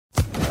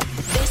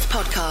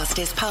podcast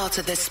is part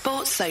of the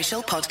Sports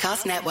Social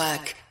Podcast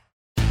Network.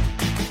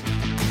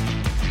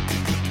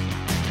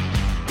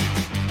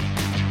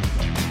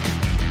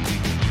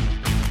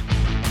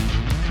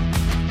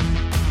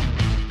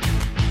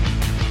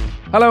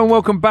 Hello and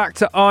welcome back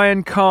to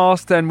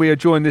Ironcast, and we are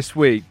joined this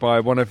week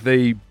by one of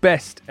the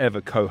best ever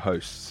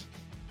co-hosts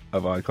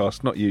of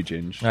Ironcast, not you,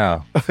 Ginge.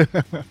 Oh.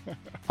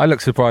 I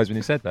look surprised when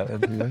you said that. I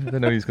don't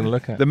know who he's going to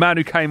look at. The man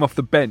who came off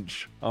the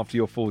bench after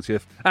your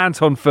 40th,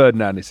 Anton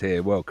Ferdinand, is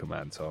here. Welcome,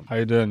 Anton. How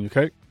you doing? You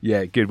okay?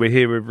 Yeah, good.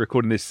 We're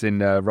recording this in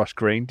Rush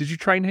Green. Did you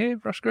train here,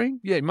 Rush Green?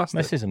 Yeah, you must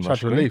have. This isn't Rush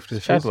Chadwell Green. Heath, this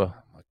is. Chadwell.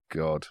 Oh my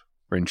God,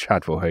 we're in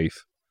Chadwell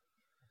Heath.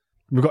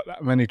 We've got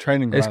that many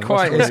training grounds. It's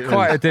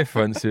quite a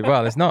difference.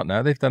 Well, it's not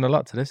now. They've done a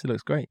lot to this. It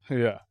looks great.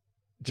 Yeah.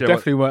 Do you know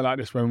Definitely weren't like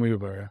this when we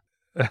were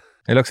here.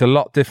 It looks a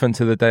lot different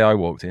to the day I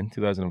walked in,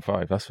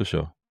 2005, that's for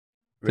sure.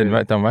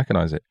 Don't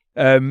recognise it.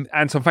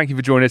 Anton, thank you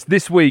for joining us.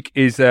 This week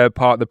is part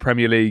of the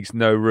Premier League's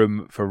No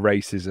Room for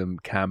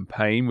Racism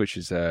campaign, which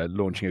is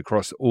launching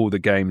across all the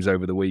games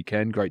over the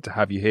weekend. Great to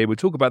have you here. We'll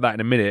talk about that in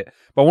a minute.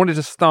 But I wanted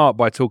to start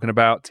by talking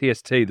about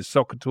TST, the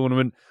soccer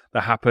tournament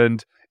that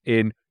happened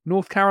in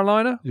North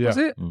Carolina, was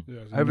it?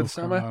 Yeah, Over the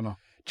summer?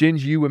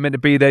 Ginge, you were meant to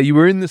be there. You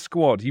were in the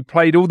squad. You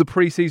played all the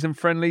pre-season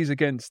friendlies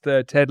against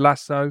Ted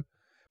Lasso.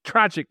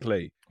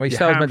 Tragically. Well, you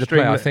said I was meant to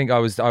play. I think I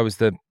was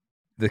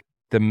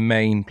the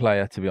main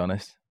player, to be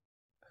honest.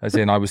 As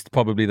in, I was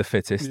probably the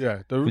fittest.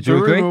 Yeah. Would you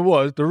agree?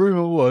 The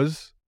rumour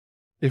was,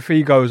 if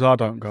he goes, I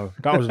don't go.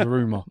 That was the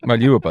rumour.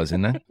 Well, you were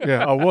buzzing then.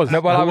 Yeah, I was.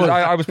 No, well,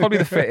 I was probably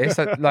the fittest.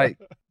 I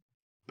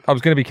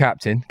was going to be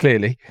captain,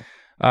 clearly.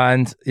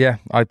 And yeah,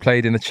 I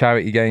played in a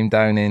charity game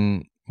down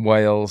in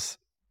Wales.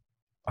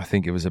 I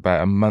think it was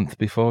about a month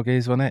before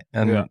Giz, wasn't it?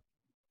 And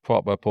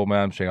proper pulled my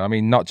hamstring. I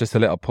mean, not just a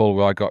little pull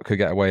where could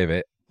get away with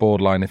it.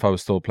 Borderline, if I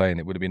was still playing,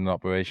 it would have been an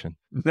operation.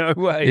 No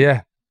way.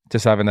 Yeah,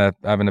 just having a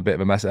bit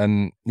of a mess.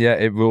 And yeah,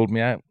 it ruled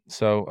me out.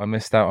 So I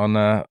missed out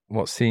on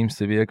what seems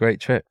to be a great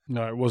trip.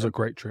 No, it was a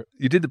great trip.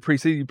 You did the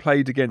pre-season. You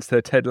played against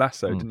Ted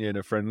Lasso, didn't you, in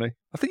a friendly?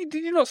 I think,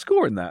 did you not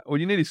score in that? Or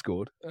you nearly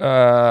scored?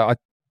 I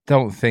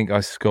don't think I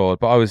scored,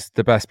 but I was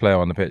the best player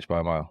on the pitch by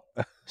a mile.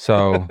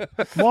 So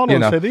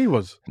Marlon said he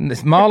was.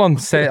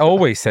 Marlon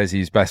always says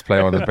he's best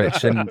player on the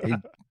pitch,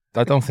 and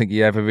I don't think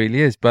he ever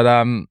really is.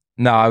 But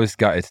no, I was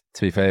gutted,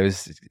 to be fair. It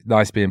was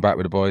nice being back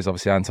with the boys.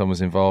 Obviously, Anton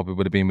was involved. We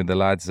would have been with the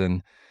lads,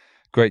 and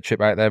great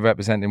trip out there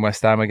representing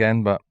West Ham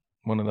again. But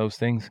one of those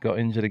things, got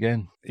injured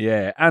again.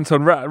 Yeah,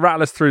 Anton,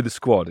 rattle us through the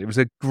squad. It was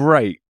a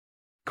great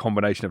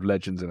combination of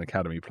legends and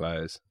academy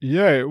players.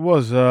 Yeah, it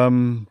was.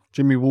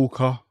 Jimmy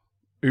Walker,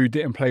 who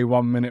didn't play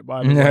 1 minute,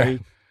 by the way.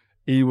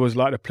 He was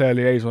like the player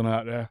liaison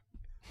out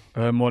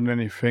there, more than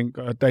anything.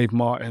 Dave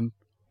Martin,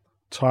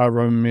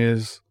 Tyrone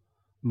Mears,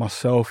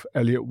 myself,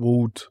 Elliot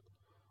Ward,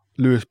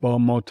 Lewis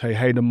Barmote,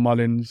 Hayden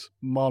Mullins,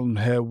 Marlon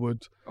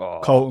Harewood,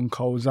 Colton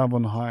Cole,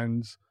 Zavon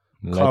Hines,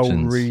 Kyle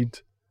Reid,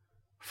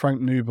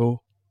 Frank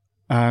Newell,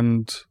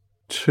 and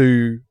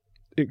 2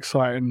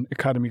 exciting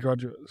academy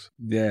graduates.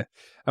 Yeah,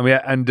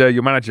 and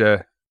your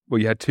manager.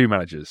 Well, you had 2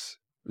 managers.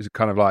 It was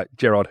kind of like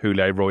Gerard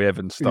Houllier, Roy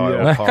Evans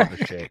style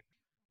partnership.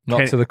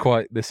 Not to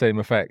quite the same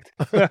effect.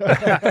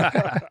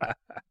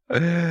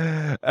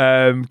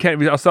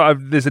 I'll start.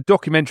 There's a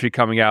documentary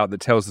coming out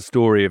that tells the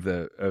story of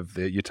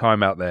your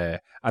time out there,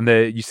 and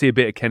you see a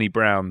bit of Kenny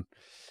Brown,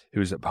 who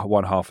was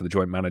one half of the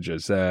joint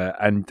managers,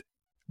 and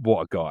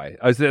what a guy!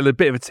 I was a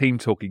bit of a team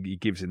talk he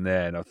gives in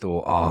there, and I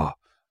thought,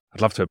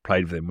 I'd love to have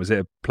played with him. Was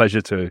it a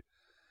pleasure to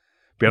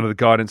be under the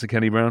guidance of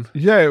Kenny Brown?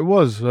 Yeah, it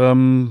was.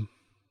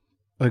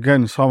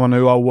 Again, someone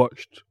who I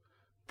watched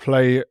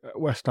play at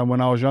West Ham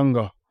when I was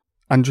younger.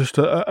 And just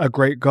a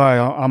great guy.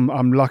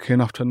 I'm lucky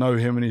enough to know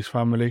him and his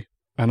family,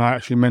 and I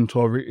actually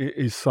mentor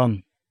his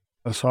son.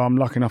 So I'm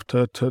lucky enough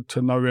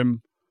to know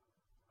him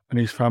and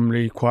his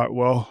family quite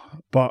well.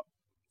 But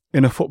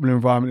in a football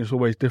environment, it's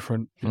always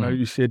different. You know,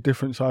 you see a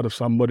different side of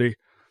somebody.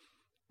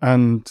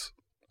 And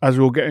as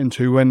we'll get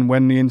into,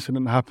 when the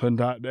incident happened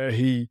out there,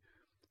 he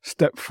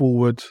stepped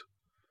forward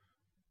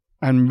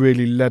and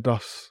really led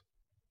us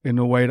in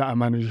a way that a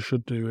manager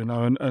should do. You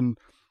know, and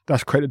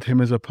that's credit to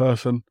him as a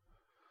person.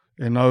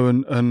 You know,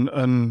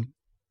 and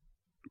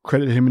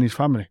credit him and his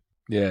family.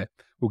 Yeah,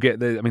 we'll get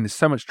there. I mean, there's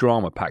so much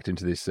drama packed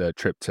into this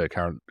trip to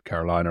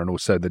Carolina, and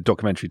also the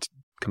documentary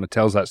kind of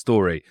tells that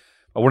story.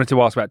 I wanted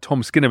to ask about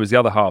Tom Skinner was the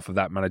other half of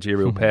that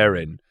managerial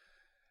pairing,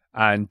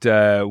 and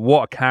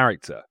what a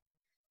character.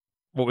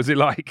 What was it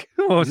like?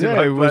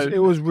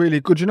 It was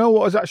really good. You know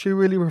what was actually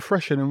really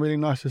refreshing and really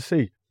nice to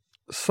see?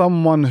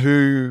 Someone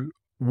who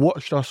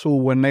watched us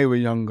all when they were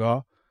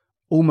younger,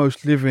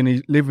 almost living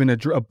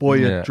a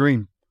boyhood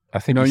dream. I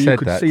think he said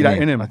that. See that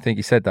in him. I think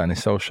he said that in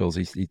his socials.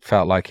 He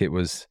felt like it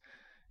was,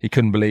 he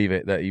couldn't believe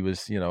it that he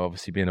was,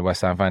 obviously being a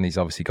West Ham fan. He's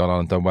obviously gone on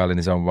and done well in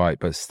his own right,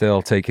 but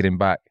still taking him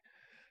back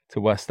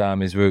West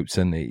Ham, his roots,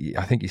 and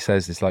I think he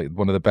says it's like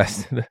one of the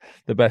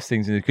best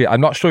things in his career.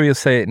 I'm not sure he'll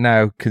say it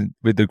now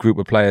with the group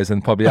of players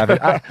and probably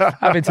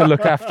having to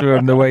look after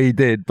him the way he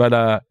did.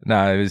 But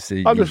no, he's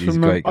a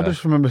great guy. I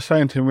just remember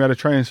saying to him, we had a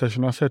training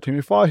session. I said to him,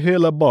 if I hear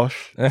La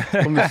Bosch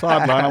from the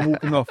sideline, I'm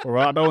walking off. All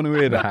right, I don't want to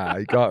hear that. Nah,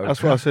 he got him.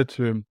 That's what I said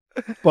to him.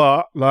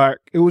 But like,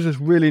 it was just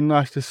really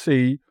nice to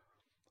see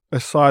a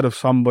side of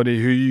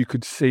somebody who you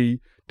could see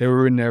they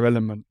were in their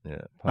element,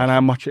 and how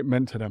much it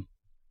meant to them.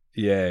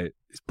 Yeah,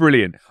 it's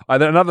brilliant.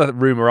 Another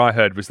rumour I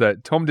heard was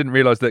that Tom didn't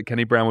realise that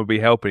Kenny Brown would be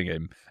helping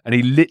him, and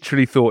he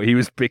literally thought he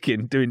was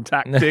picking, doing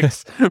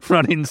tactics,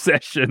 running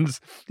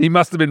sessions. He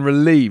must have been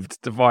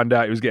relieved to find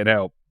out he was getting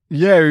help.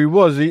 Yeah, he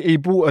was. He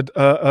brought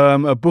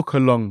a book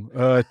along,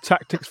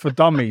 Tactics for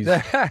Dummies.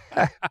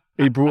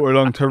 He brought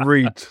along to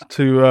read,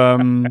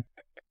 to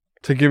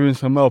give him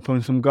some help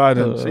and some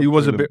guidance. He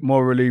was a bit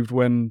more relieved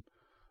when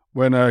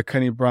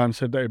Kenny Brown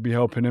said that he'd be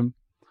helping him.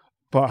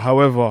 But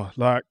however,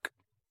 like,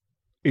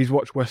 he's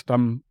watched West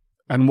Ham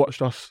and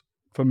watched us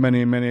for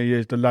many, many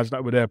years, the lads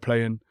that were there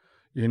playing.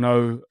 You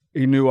know,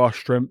 he knew our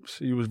strengths.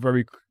 He was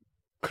very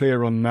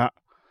clear on that.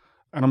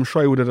 And I'm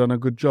sure he would have done a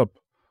good job.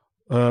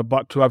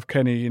 But to have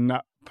Kenny in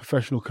that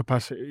professional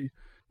capacity,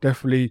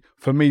 definitely,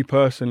 for me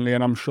personally,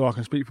 and I'm sure I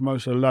can speak for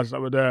most of the lads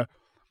that were there,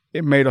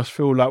 it made us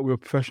feel like we were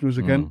professionals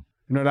again.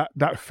 You know,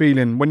 that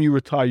feeling, when you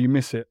retire, you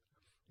miss it.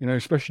 You know,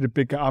 especially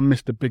I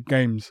miss the big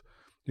games,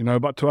 you know,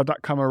 but to have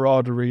that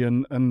camaraderie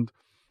and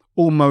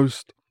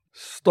almost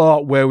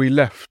start where we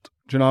left.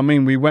 Do you know what I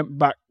mean? We went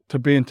back to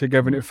being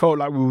together, and it felt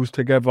like we was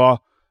together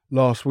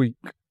last week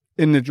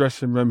in the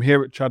dressing room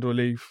here at Chadwell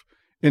Heath,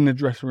 in the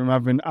dressing room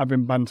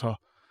having banter,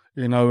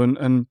 you know,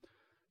 and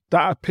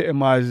that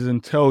epitomises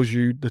and tells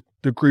you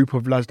the group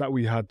of lads that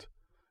we had,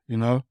 you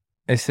know.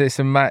 It's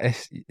a mad.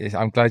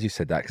 I'm glad you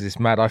said that, because it's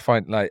mad. I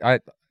find, like,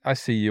 I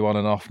see you on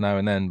and off now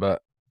and then,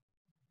 but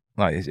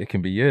like, it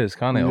can be years,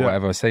 can't it, or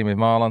whatever. Same with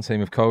Marlon, same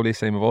with Coley,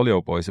 same with all the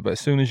old boys. But as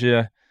soon as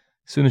you're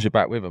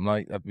back with them,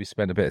 like, we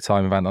spent a bit of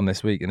time with Anton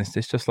this week, and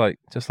it's just like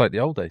the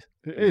old days.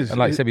 It is. And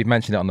like I said, we've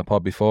mentioned it on the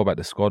pod before about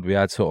the squad we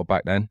had sort of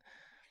back then,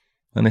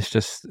 and it's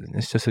just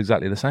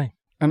exactly the same.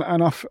 And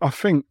I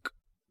think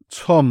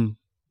Tom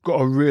got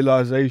a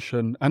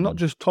realisation, and not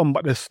just Tom,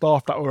 but the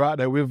staff that were out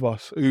there with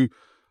us, who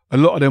a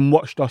lot of them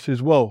watched us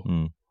as well,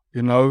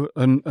 you know,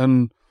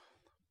 and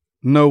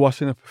know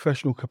us in a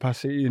professional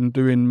capacity and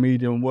doing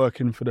media and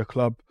working for the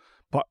club,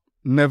 but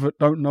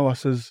don't know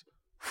us as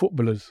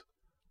footballers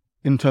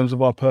in terms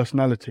of our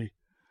personality,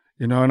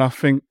 you know. And I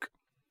think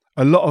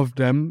a lot of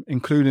them,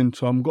 including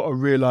Tom, got a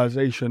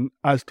realisation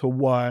as to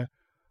why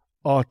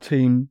our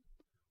team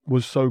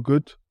was so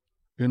good,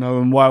 you know,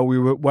 and why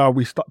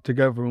we stuck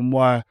together, and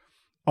why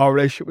our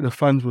relationship with the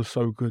fans was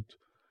so good.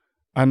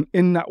 And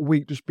in that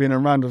week, just being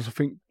around us, I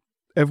think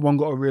everyone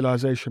got a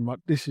realisation, like,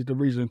 this is the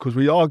reason, because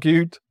we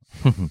argued,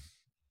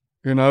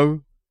 you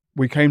know,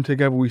 we came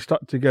together, we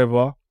stuck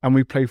together, and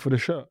we played for the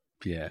shirt.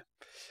 Yeah.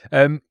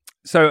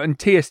 So in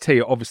TST,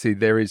 obviously,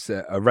 there is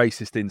a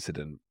racist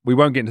incident. We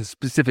won't get into the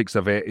specifics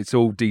of it. It's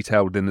all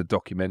detailed in the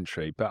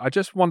documentary. But I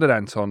just wondered,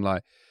 Anton,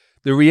 like,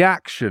 the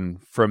reaction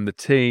from the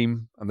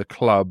team and the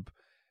club,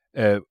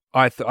 it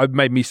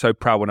made me so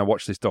proud when I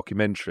watched this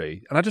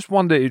documentary. And I just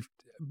wonder,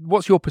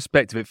 what's your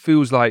perspective? It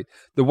feels like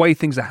the way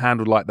things are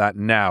handled like that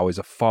now is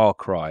a far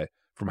cry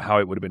from how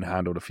it would have been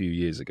handled a few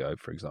years ago,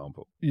 for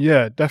example.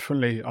 Yeah,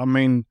 definitely. I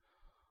mean,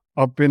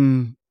 I've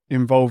been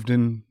involved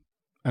in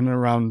and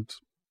around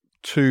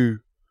 2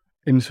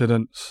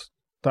 incidents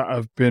that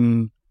have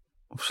been,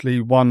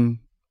 obviously, one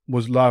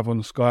was live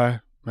on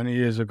Sky many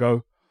years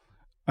ago,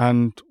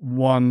 and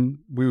one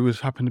we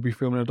happened to be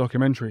filming a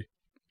documentary.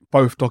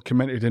 Both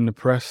documented in the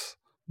press.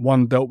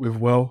 One dealt with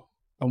well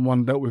and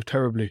one dealt with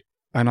terribly.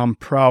 And I'm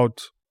proud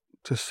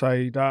to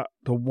say that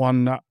the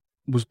one that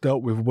was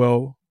dealt with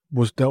well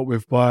was dealt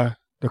with by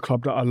the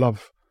club that I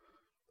love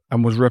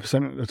and was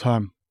represented at the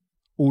time.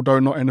 Although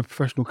not in a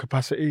professional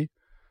capacity,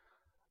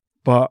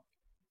 but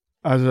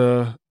as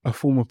a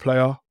former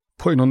player,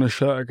 putting on the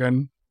shirt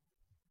again,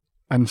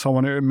 and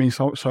someone it means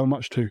so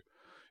much to,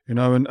 you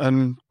know,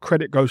 and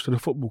credit goes to the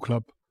football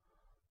club,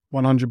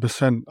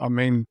 100%. I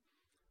mean,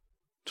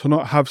 to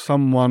not have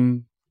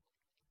someone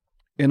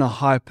in a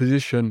high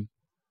position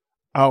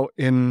out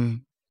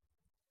in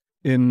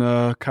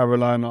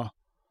Carolina,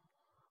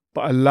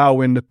 but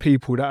allowing the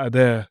people that are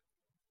there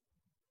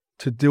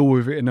to deal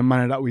with it in the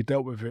manner that we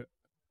dealt with it,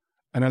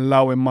 and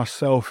allowing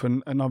myself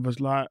and others,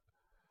 like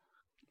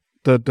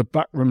the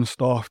backroom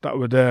staff that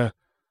were there,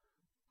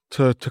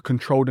 to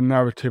control the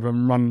narrative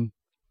and run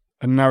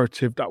a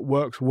narrative that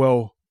works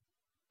well.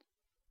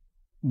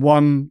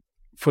 One,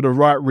 for the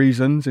right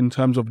reasons in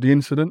terms of the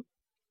incident,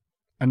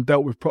 and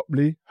dealt with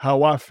properly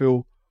how I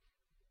feel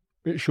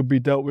it should be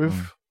dealt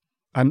with,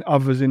 and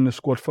others in the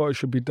squad felt it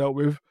should be dealt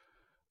with,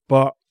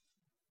 but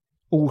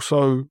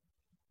also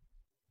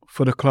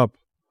for the club,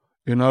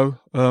 you know,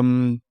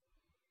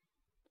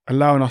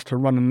 allowing us to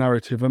run a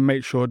narrative and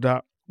make sure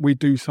that we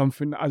do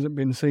something that hasn't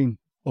been seen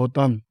or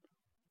done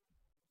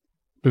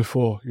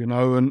before, you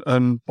know,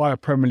 and by a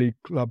Premier League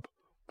club,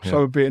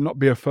 So be it not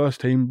be a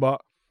first team,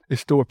 but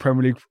it's still a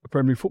Premier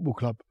League football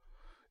club,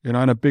 you know,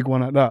 and a big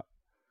one at that.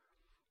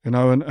 You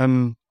know,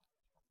 and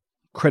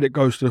credit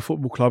goes to the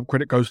football club,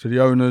 credit goes to the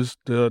owners,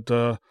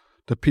 the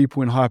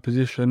people in high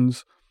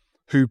positions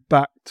who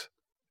backed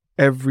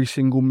every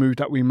single move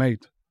that we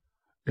made.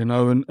 You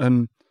know,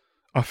 and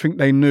I think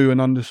they knew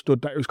and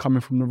understood that it was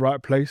coming from the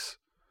right place.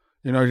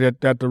 You know,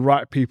 they had the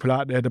right people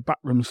out there, the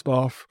backroom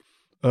staff,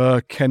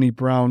 Kenny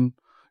Brown,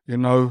 you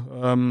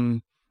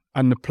know,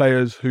 and the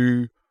players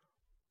who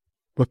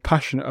were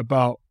passionate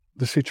about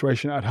the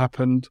situation that had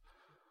happened,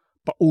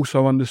 but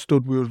also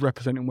understood we was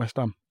representing West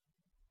Ham.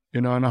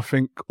 You know, and I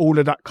think all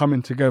of that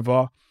coming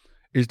together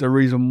is the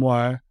reason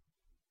why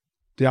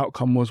the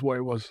outcome was what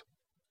it was.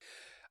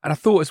 And I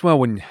thought as well,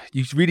 when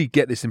you really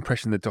get this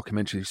impression in the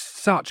documentary,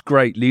 such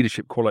great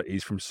leadership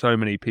qualities from so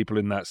many people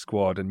in that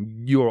squad,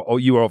 and you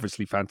are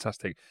obviously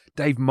fantastic.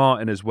 Dave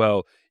Martin as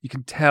well. You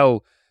can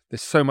tell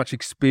there's so much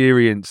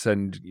experience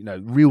and, you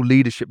know, real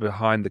leadership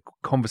behind the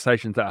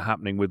conversations that are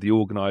happening with the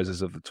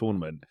organisers of the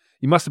tournament.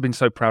 You must have been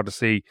so proud to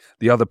see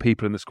the other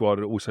people in the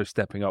squad also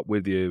stepping up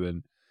with you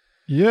and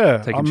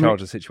taking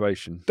charge of the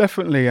situation.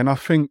 Definitely, and I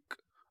think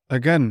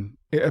again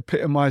it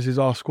epitomises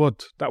our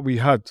squad that we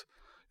had.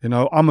 You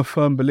know, I'm a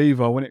firm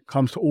believer when it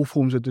comes to all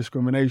forms of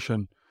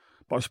discrimination,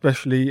 but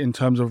especially in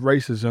terms of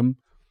racism,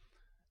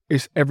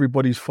 it's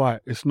everybody's fight.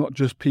 It's not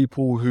just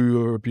people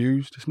who are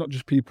abused. It's not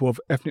just people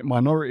of ethnic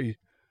minority.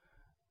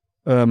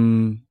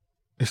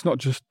 It's not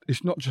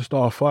just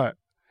our fight.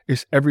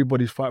 It's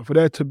everybody's fight. For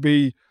there to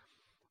be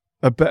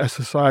a better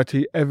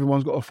society,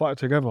 everyone's got to fight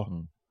together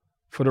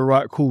for the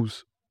right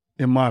cause,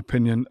 in my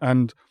opinion.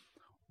 And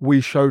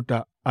we showed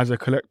that as a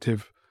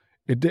collective.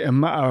 It didn't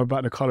matter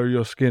about the colour of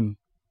your skin,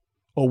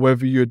 or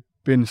whether you'd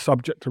been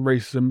subject to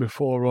racism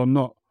before or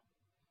not.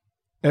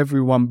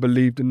 Everyone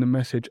believed in the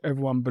message.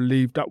 Everyone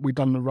believed that we'd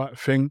done the right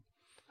thing,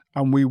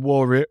 and we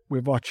wore it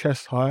with our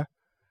chest high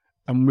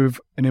and with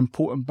an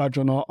important badge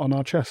on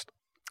our chest.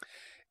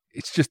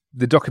 It's just,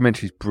 the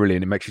documentary is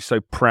brilliant. It makes you so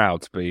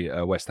proud to be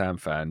a West Ham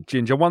fan.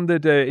 Ginge, I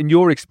wondered, in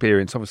your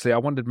experience, obviously, I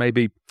wondered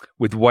maybe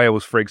with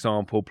Wales, for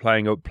example,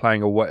 playing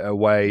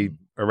away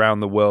around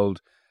the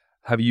world,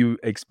 have you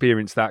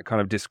experienced that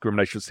kind of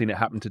discrimination, seen it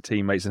happen to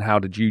teammates, and how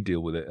did you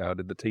deal with it? How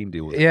did the team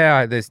deal with it?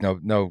 Yeah, there's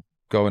no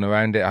going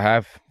around it. I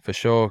have, for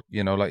sure.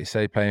 You know, like you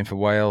say, playing for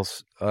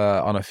Wales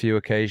on a few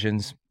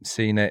occasions,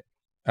 seen it.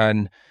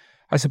 And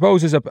I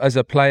suppose as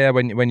a player,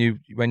 when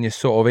you're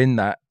sort of in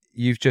that,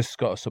 you've just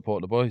got to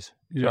support the boys.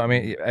 Yeah. You know what I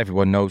mean?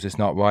 Everyone knows it's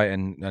not right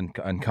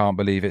and can't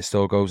believe it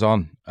still goes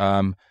on.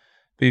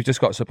 But you've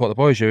just got to support the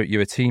boys. You're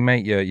a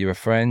teammate. You're a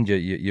friend.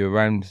 You're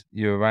around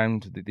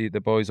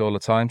the boys all the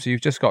time. So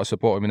you've just got to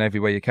support them in every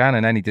way you can.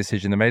 And any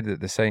decision they made,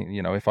 the same.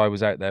 You know, if I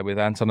was out there with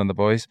Anton and the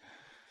boys,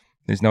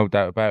 there's no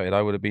doubt about it,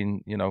 I would have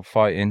been, you know,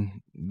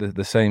 fighting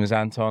the same as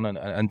Anton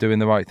and doing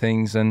the right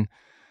things and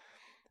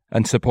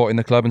supporting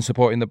the club and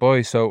supporting the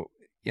boys. So,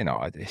 you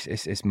know,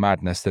 it's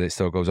madness that it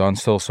still goes on.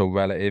 Still so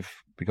relative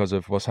because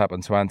of what's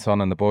happened to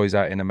Anton and the boys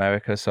out in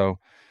America. So,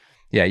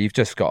 yeah, you've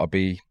just got to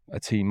be a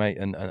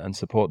teammate and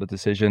support the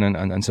decision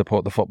and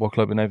support the football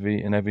club in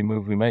every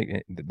move we make.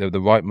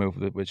 The right move,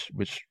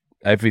 which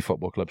every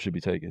football club should be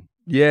taking.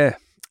 Yeah.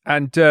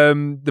 And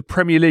the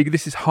Premier League,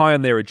 this is high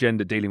on their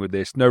agenda, dealing with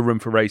this. No Room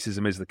for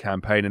Racism is the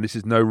campaign, and this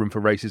is No Room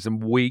for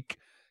Racism Week.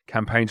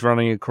 Campaigns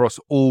running across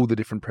all the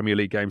different Premier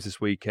League games this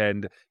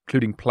weekend,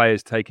 including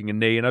players taking a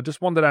knee. And I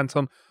just wondered,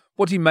 Anton,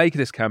 what do you make of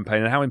this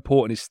campaign, and how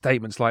important is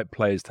statements like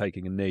players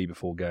taking a knee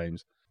before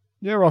games?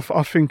 Yeah,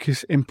 I think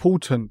it's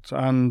important.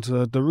 And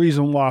the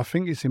reason why I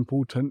think it's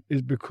important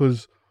is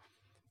because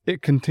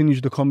it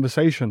continues the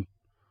conversation.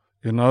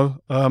 You know,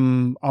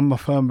 I'm a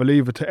firm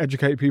believer, to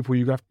educate people,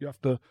 you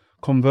have to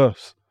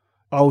converse.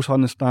 I also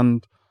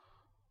understand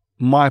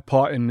my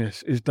part in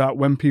this is that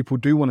when people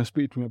do want to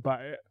speak to me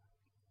about it,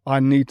 I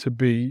need to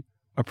be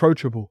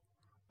approachable.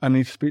 I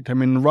need to speak to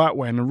them in the right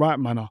way, in the right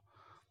manner.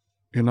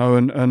 You know,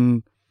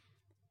 and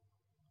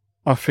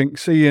I think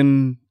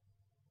seeing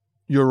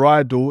your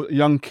idol,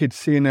 young kids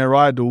seeing their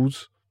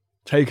idols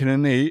taking a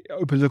knee, it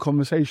opens a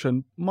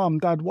conversation. Mum,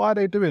 Dad, why are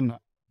they doing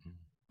that?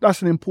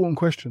 That's an important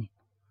question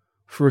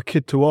for a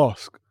kid to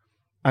ask.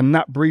 And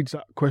that breeds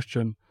that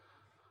question.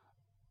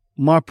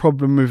 My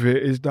problem with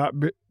it is that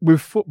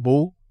with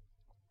football,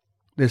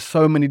 there's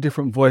so many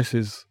different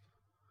voices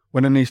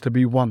when there needs to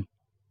be one.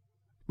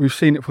 We've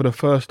seen it for the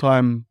first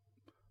time,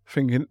 I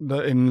think, in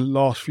the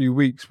last few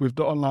weeks with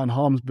the online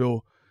harms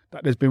bill,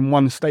 that there's been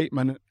one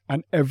statement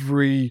and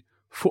every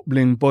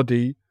footballing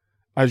body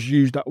has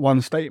used that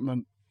one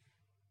statement.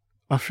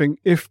 I think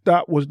if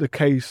that was the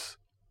case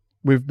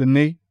with the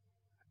knee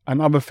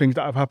and other things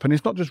that have happened,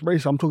 it's not just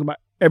race, I'm talking about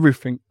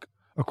everything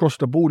across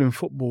the board in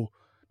football.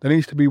 There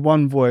needs to be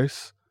one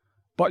voice,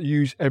 but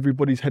use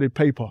everybody's headed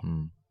paper.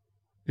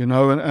 You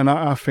know, and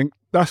I think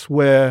that's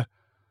where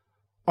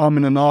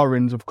Armin and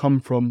Ahrens have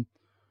come from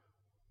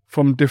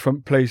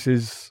different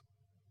places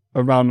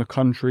around the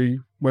country,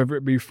 whether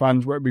it be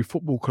fans, whether it be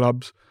football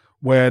clubs,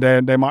 where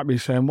they might be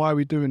saying, why are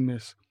we doing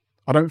this?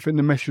 I don't think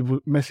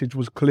the message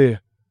was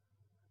clear.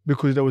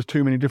 because there was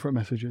too many different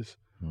messages.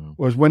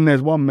 Whereas when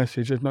there's one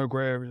message, there's no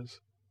grey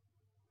areas.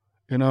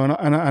 You know,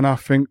 and I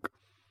think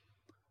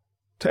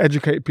to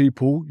educate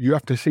people, you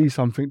have to see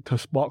something to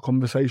spark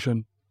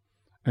conversation,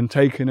 and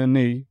taking a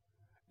knee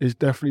is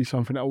definitely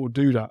something that will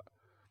do that.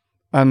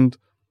 And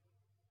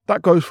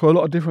that goes for a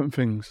lot of different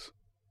things.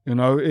 You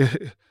know,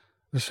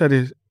 I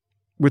said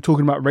we're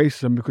talking about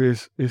racism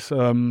because it's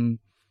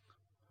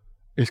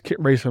kick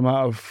racism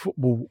out of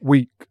football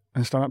week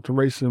and stand up to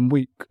racism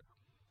week.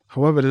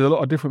 However, there's a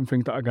lot of different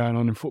things that are going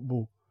on in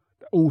football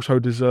that also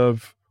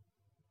deserve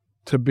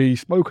to be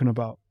spoken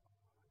about,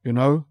 you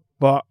know?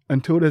 But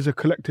until there's a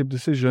collective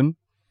decision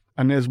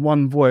and there's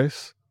one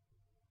voice,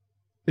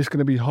 it's going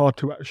to be hard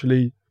to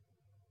actually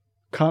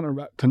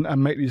counteract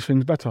and make these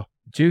things better.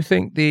 Do you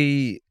think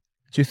the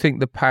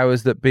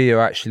powers that be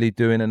are actually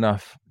doing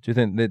enough? Do you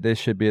think that there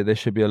should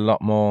be a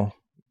lot more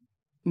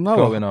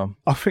going on?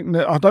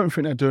 I don't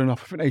think they're doing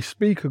enough. I think they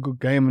speak a good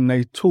game and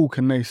they talk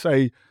and they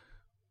say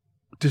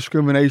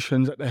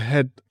discrimination's at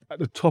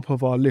the top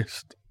of our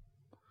list,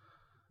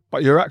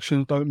 but your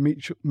actions don't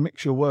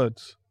mix your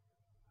words.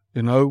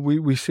 You know,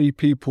 we see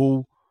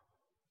people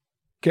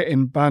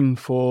getting banned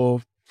for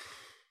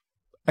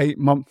 8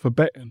 months for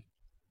betting.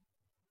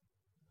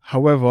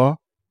 However,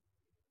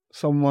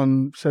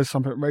 someone says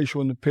something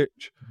racial on the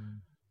pitch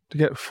to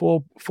get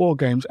 4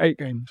 games, 8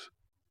 games.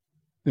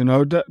 You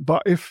know,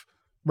 but if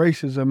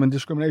racism and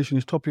discrimination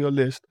is top of your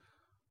list,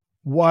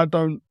 why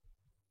don't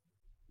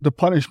the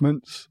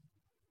punishments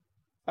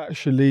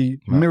actually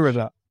mirror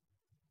that?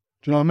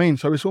 Do you know what I mean?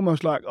 So it's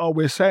almost like, oh,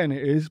 we're saying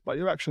it is, but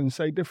your actions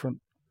say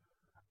different.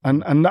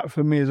 And that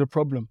for me is a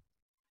problem.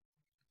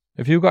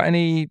 Have you got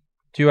any?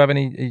 Do you have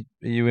any?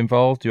 Are you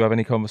involved? Do you have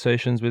any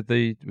conversations with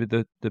the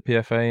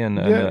PFA and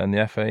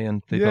the FA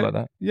and people like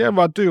that? Yeah,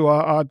 I do.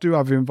 I do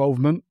have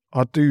involvement.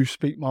 I do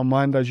speak my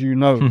mind, as you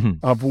know.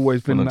 I've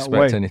always been that way. Don't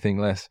expect anything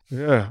less.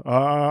 Yeah.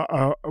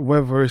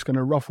 Whether it's going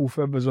to ruffle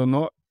feathers or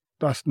not,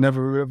 that's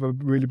never ever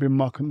really been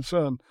my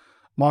concern.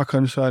 My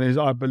concern is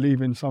I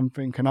believe in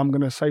something and I'm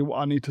going to say what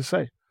I need to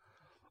say.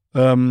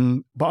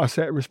 But I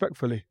say it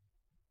respectfully.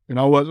 You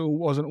know, I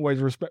wasn't always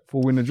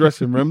respectful in the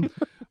dressing room,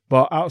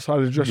 but outside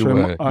the dressing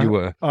room,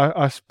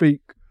 I speak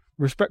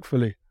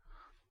respectfully,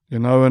 you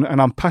know,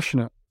 and I'm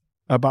passionate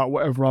about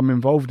whatever I'm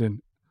involved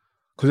in.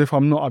 Because if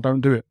I'm not, I don't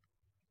do it.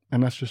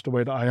 And that's just the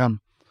way that I am.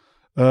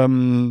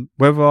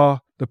 Whether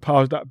the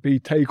powers that be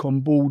take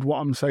on board what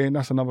I'm saying,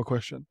 that's another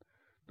question.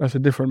 That's a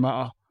different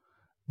matter.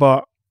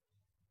 But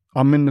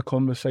I'm in the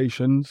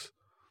conversations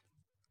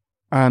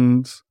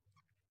and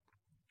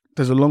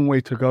there's a long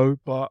way to go,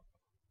 but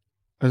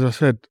as I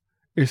said,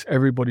 it's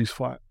everybody's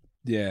fight.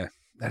 Yeah.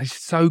 And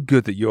it's so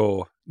good that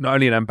you're not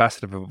only an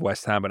ambassador for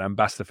West Ham, but an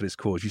ambassador for this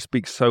cause. You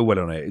speak so well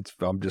on it.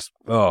 I'm just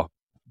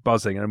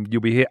buzzing. And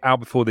you'll be here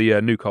out before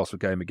the Newcastle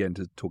game again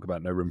to talk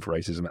about No Room for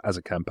Racism as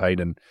a campaign.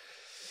 And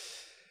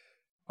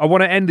I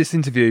want to end this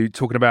interview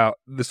talking about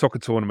the soccer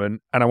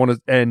tournament, and I want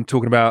to end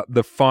talking about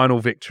the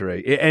final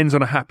victory. It ends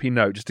on a happy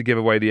note, just to give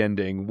away the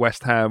ending.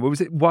 West Ham, what was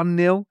it,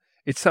 1-0?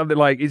 It's something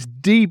like, it's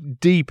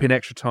deep in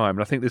extra time.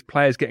 And I think there's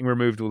players getting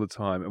removed all the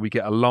time. And we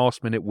get a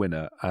last-minute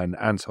winner. And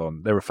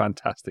Anton, there are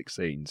fantastic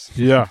scenes.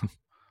 Yeah.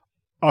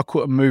 I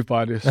couldn't move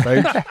by this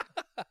stage.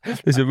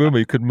 There's a rumour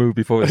you couldn't move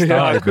before it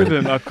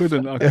started. I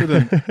couldn't.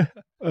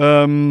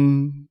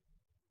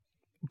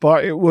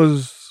 But it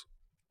was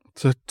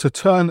to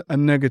turn a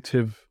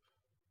negative,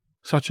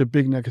 such a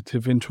big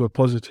negative, into a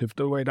positive,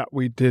 the way that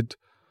we did,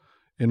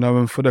 you know,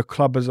 and for the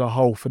club as a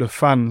whole, for the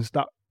fans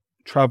that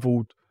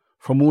travelled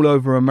from all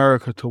over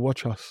America to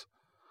watch us.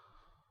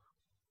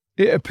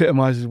 It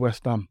epitomises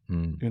West Ham,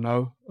 you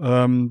know,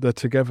 the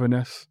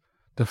togetherness,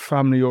 the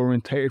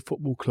family-orientated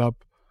football club,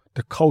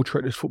 the culture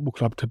at this football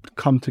club to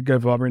come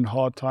together in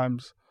hard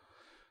times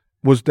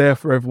was there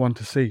for everyone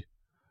to see,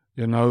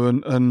 you know,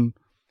 and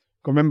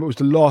I remember it was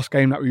the last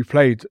game that we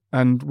played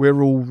and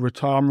we're all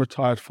retired. I'm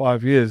retired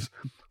 5 years.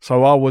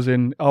 So I was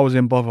in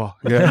bother.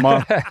 Yeah,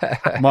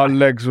 my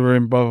legs were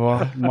in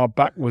bother. My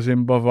back was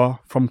in bother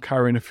from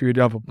carrying a few of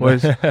the other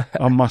boys,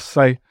 I must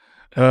say.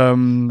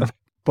 But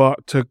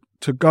to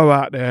go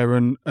out there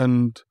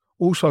and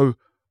also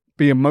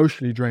be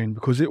emotionally drained,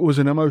 because it was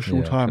an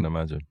emotional time. I can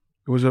imagine.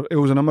 It was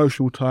an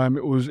emotional time.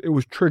 It was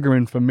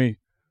triggering for me,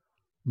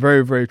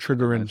 very, very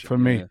triggering for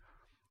me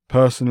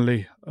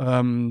personally.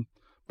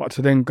 But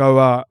to then go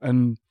out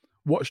and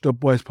watch the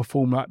boys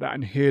perform like that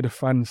and hear the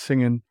fans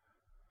singing.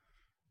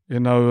 You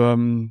know,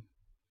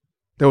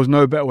 there was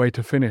no better way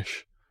to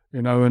finish,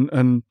 you know,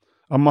 and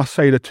I must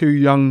say the 2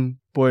 young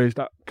boys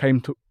that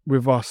came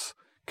with us,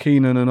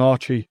 Keenan and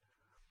Archie,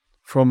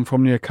 from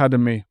the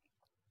academy,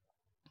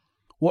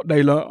 what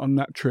they learnt on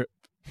that trip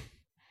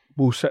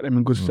will set them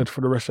in good stead for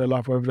the rest of their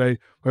life, whether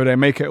they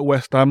make it at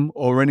West Ham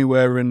or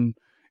anywhere in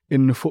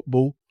the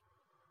football,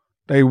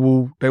 they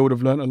would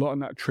have learnt a lot on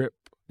that trip,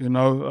 you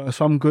know,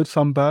 some good,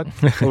 some bad,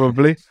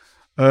 probably,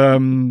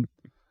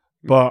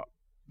 but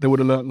they would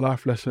have learnt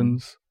life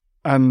lessons,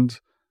 and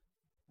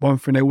one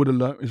thing they would have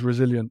learnt is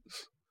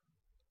resilience,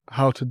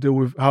 how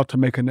to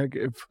make a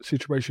negative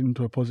situation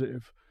into a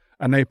positive.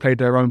 and they played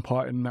their own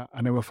part in that,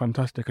 and they were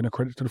fantastic, and a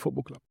credit to the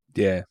football club.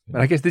 Yeah.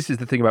 And I guess this is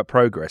the thing about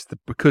progress.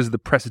 Because of the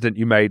precedent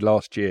you made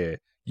last year,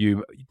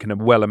 you can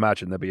well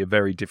imagine there'll be a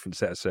very different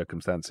set of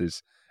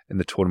circumstances in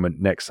the tournament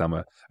next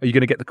summer. Are you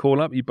going to get the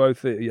call up? You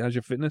both, how's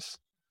your fitness?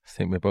 I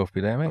think we'll both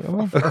be there, mate.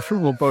 I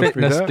think we'll both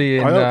fitness be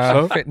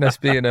there. Fitness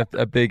being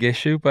a big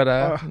issue, but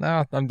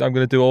no, I'm going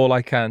to do all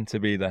I can to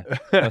be there.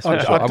 That's for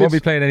sure. I won't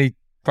be playing any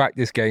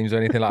practice games or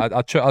anything like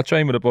that. I'll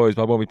train with the boys,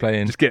 but I won't be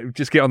playing.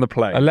 Just get on the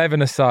plane.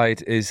 11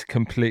 aside is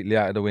completely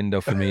out of the window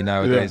for me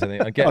nowadays. I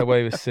think I get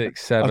away with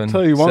 6, 7. I'll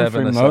tell you one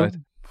seven thing aside. though.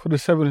 For the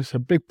 7, it's a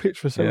big pitch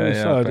for 7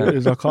 aside. I It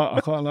is. I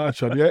can't lie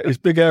to you. Yeah, it's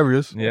big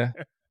areas. Yeah.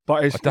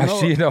 But it's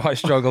I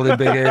struggled in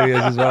big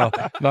areas as well.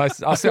 Nice.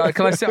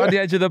 Can I sit on the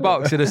edge of the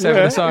box in a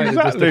 7 aside and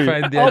just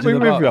defend the edge of the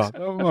box? I'll be with you.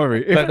 Don't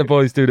worry. Let the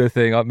boys do their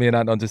thing. Me and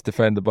Anton just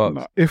defend the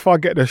box. If I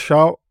get the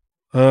shout,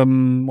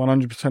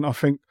 100%, I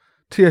think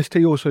TST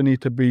also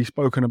need to be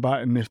spoken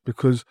about in this,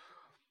 because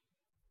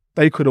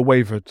they could have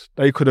wavered.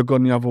 They could have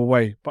gone the other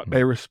way, but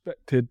they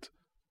respected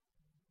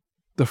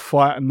the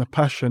fight and the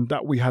passion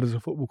that we had as a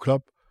football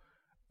club,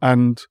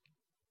 and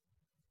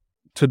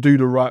to do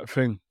the right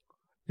thing,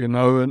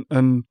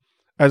 and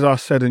as I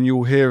said, and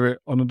you'll hear it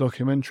on the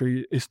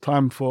documentary, it's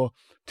time for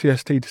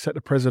TST to set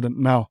the precedent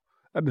now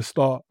at the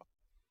start,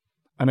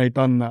 and they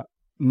done that.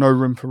 No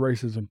room for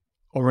racism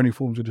or any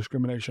forms of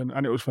discrimination,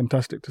 and it was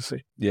fantastic to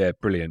see. Yeah,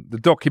 brilliant. The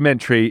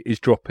documentary is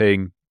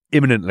dropping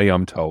imminently,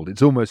 I'm told.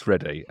 It's almost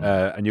ready,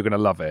 and you're going to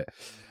love it.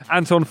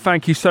 Anton,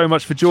 thank you so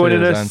much for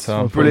joining us.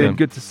 Anton. Brilliant.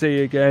 Good to see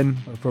you again.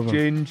 No problem.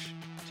 Ginge.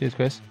 Cheers,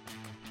 Chris.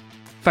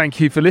 Thank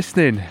you for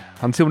listening.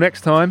 Until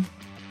next time,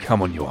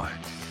 come on, you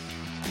Irons.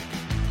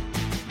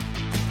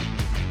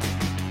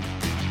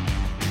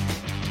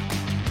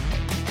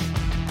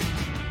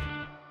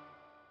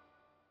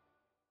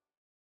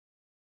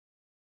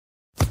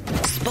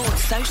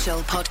 Sports Social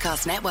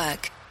Podcast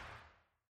Network.